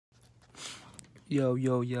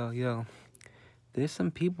Yo. There's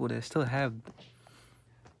some people that still have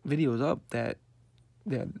videos up that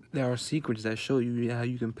there are secrets that show you how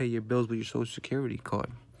you can pay your bills with your social security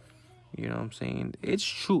card. You know what I'm saying? It's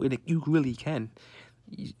true, and you really can.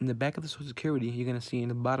 In the back of the social security, you're gonna see in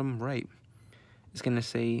the bottom right, it's gonna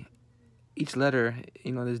say each letter.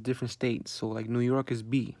 There's different states. So like New York is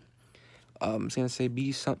B. It's gonna say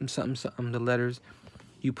B something something something. The letters,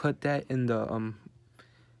 you put that in the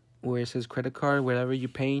where it says credit card, whatever you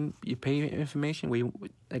pay information. Where you,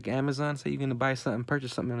 like Amazon, say you're gonna buy something,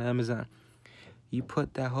 purchase something on Amazon. You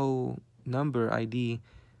put that whole number ID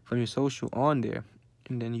from your social on there,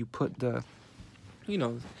 and then you put the,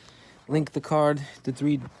 link the card, the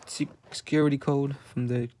 3 security code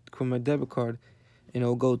from a debit card, and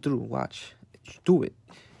it'll go through. Watch, do it.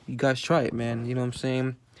 You guys try it, man. You know what I'm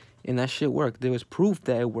saying? And that shit worked. There was proof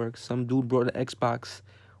that it works. Some dude brought an Xbox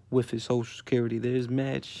with his social security. There's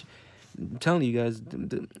match. I'm telling you guys,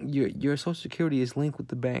 your social security is linked with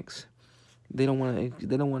the banks. They don't want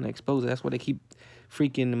to expose it. That's why they keep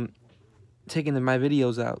freaking taking my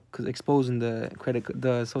videos out, because exposing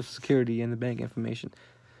the social security and the bank information.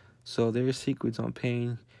 So there's secrets on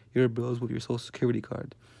paying your bills with your social security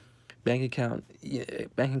card. Bank account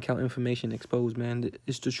information exposed, man.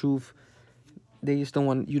 It's the truth. They just don't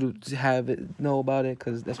want you to know about it,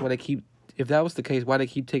 because that's why they keep. If that was the case, why they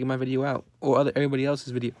keep taking my video out or everybody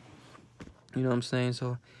else's video? You know what I'm saying?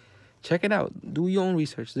 So check it out. Do your own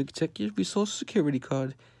research. Check your social security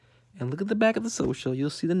card and look at the back of the social. You'll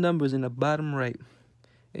see the numbers in the bottom right.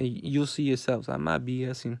 And you'll see yourselves. I'm not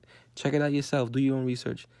BSing. Check it out yourself. Do your own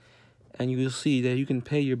research. And you'll see that you can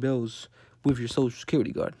pay your bills with your social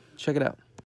security card. Check it out.